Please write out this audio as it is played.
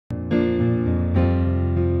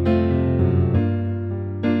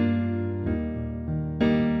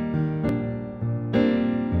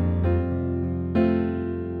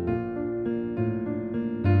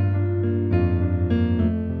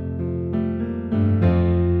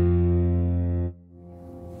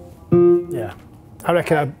I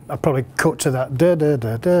reckon I'd probably cut to that.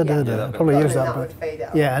 I'd probably use that. Would fade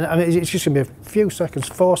out. Yeah, and I mean, it's just going to be a few seconds,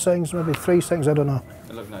 4 seconds, maybe 3 seconds, I don't know.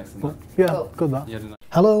 It looked nice, didn't it? Yeah, Cool. good that. Yeah, didn't it?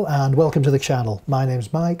 Hello and welcome to the channel. My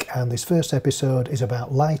name's Mike and this first episode is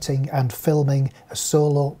about lighting and filming a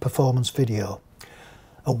solo performance video.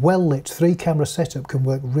 A well-lit 3-camera setup can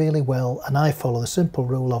work really well, and I follow the simple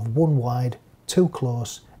rule of 1 wide, 2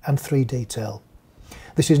 close and 3 detail.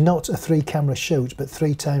 This is not a 3-camera shoot, but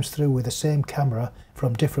 3 times through with the same camera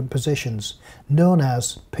from different positions, known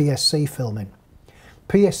as PSC filming.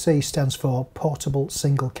 PSC stands for Portable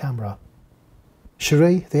Single Camera.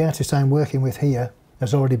 Cherie, the artist I'm working with here,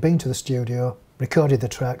 has already been to the studio, recorded the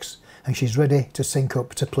tracks, and she's ready to sync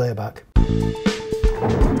up to playback.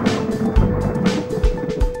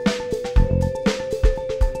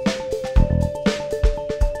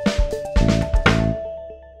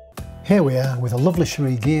 Here we are with a lovely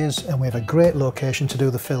Cherie Gears, and we have a great location to do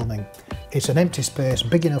the filming. It's an empty space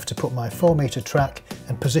big enough to put my 4-metre track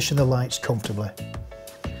and position the lights comfortably.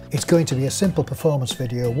 It's going to be a simple performance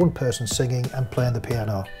video, 1 person singing and playing the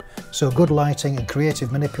piano. So good lighting and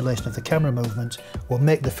creative manipulation of the camera movement will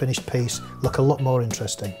make the finished piece look a lot more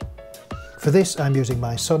interesting. For this I'm using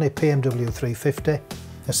my Sony PMW-350,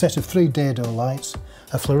 a set of 3 Dedolights,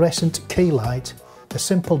 a fluorescent key light, a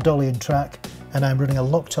simple Dolly and track, and I'm running a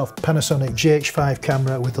locked-off Panasonic GH5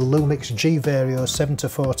 camera with the Lumix Vario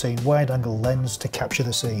 7-14 wide-angle lens to capture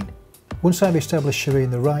the scene. Once I've established Cherie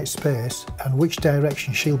in the right space and which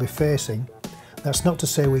direction she'll be facing, that's not to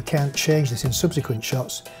say we can't change this in subsequent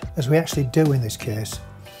shots, as we actually do in this case.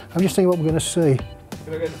 I'm just thinking what we're going to see.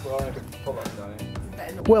 Can I get this wall? I can pull that down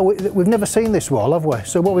here. Well, we've never seen this wall, have we?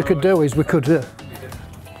 So what we could do is we could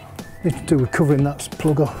need to do with covering that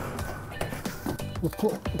plug up. We'll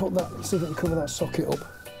put that, see if we can cover that socket up.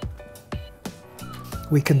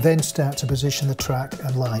 We can then start to position the track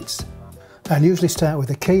and lights. I'll usually start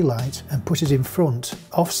with a key light and put it in front,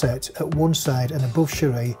 offset at one side and above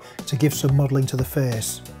Cherie to give some modelling to the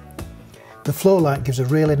face. The Flo Light gives a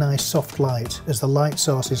really nice soft light, as the light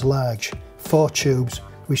source is large, 4 tubes,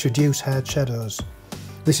 which reduce hard shadows.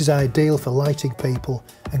 This is ideal for lighting people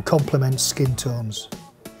and complements skin tones.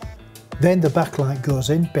 Then the backlight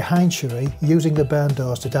goes in behind Cherie, using the barn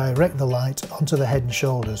doors to direct the light onto the head and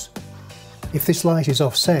shoulders. If this light is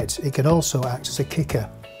offset, it can also act as a kicker,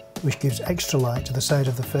 which gives extra light to the side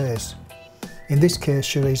of the face. In this case,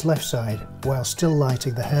 Cherie's left side, while still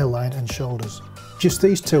lighting the hairline and shoulders. Just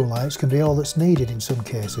these 2 lights can be all that's needed in some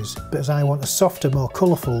cases, but as I want a softer, more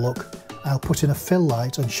colourful look, I'll put in a fill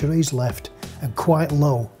light on Cherie's left and quite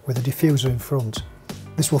low with a diffuser in front.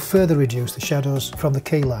 This will further reduce the shadows from the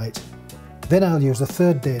key light. Then I'll use the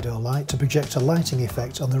 3rd Dedolight to project a lighting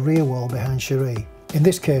effect on the rear wall behind Cherie. In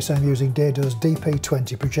this case I'm using Dedo's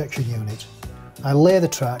DP20 projection unit. I lay the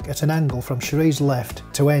track at an angle from Cherie's left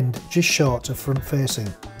to end just short of front facing.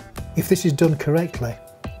 If this is done correctly,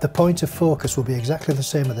 the point of focus will be exactly the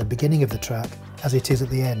same at the beginning of the track as it is at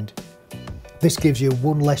the end. This gives you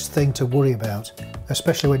one less thing to worry about,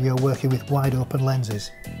 especially when you're working with wide open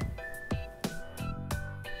lenses.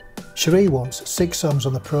 Cherie wants 6 songs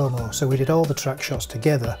on the promo, so we did all the track shots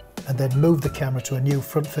together and then moved the camera to a new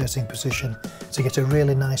front facing position to get a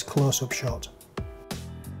really nice close-up shot.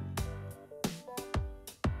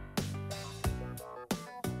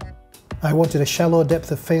 I wanted a shallow depth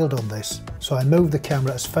of field on this, so I moved the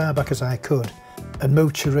camera as far back as I could and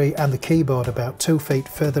moved Cherie and the keyboard about 2 feet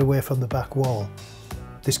further away from the back wall.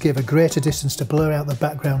 This gave a greater distance to blur out the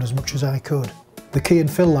background as much as I could. The key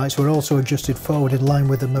and fill lights were also adjusted forward in line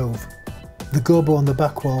with the move. The gobo on the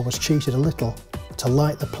back wall was cheated a little to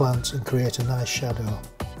light the plants and create a nice shadow.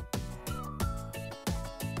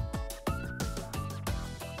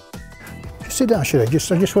 Just sit down, Cherie. I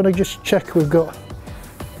just want to check we've got...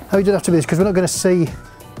 How you did have to be this, because we're not going to see...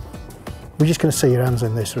 We're just going to see your hands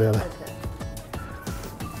in this, really.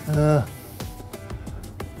 Okay.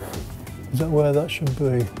 Is that where that should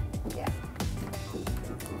be? Yeah.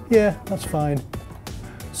 Yeah, that's fine.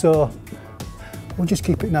 So we'll just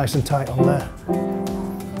keep it nice and tight on there.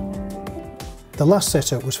 The last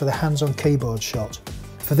setup was for the hands-on keyboard shot.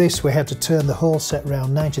 For this we had to turn the whole set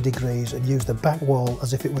round 90 degrees and use the back wall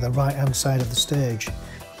as if it were the right-hand side of the stage,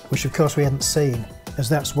 which of course we hadn't seen, as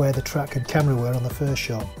that's where the track and camera were on the first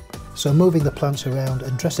shot. So moving the plants around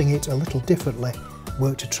and dressing it a little differently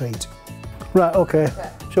worked a treat. Right, okay.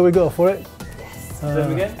 Shall we go for it? Yes.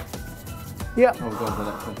 Film again? Yeah. Oh, we're going to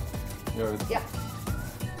the next one. Yours. Yeah.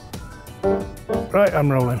 Right,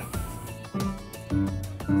 I'm rolling.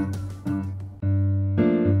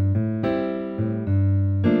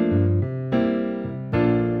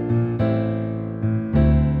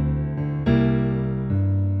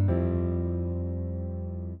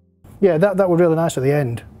 Yeah, that was really nice at the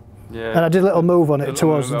end. Yeah. And I did a little move on it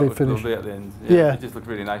towards the finish. At the end. Yeah. It just looked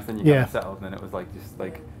really nice. Then you got it settled, and then it was like just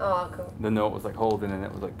like cool. the note was like holding, and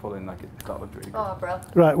it was like pulling. Like that looked really good. Oh, bro.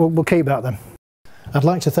 Right, we'll keep that then. I'd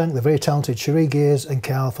like to thank the very talented Cherie Gears and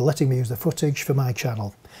Carl for letting me use the footage for my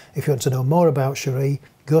channel. If you want to know more about Cherie,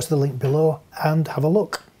 go to the link below and have a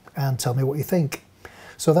look and tell me what you think.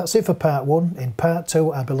 So that's it for part 1. In part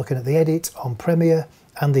 2 I'll be looking at the edit on Premiere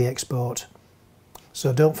and the export.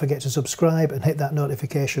 So don't forget to subscribe and hit that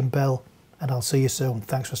notification bell, and I'll see you soon.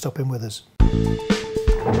 Thanks for stopping with us.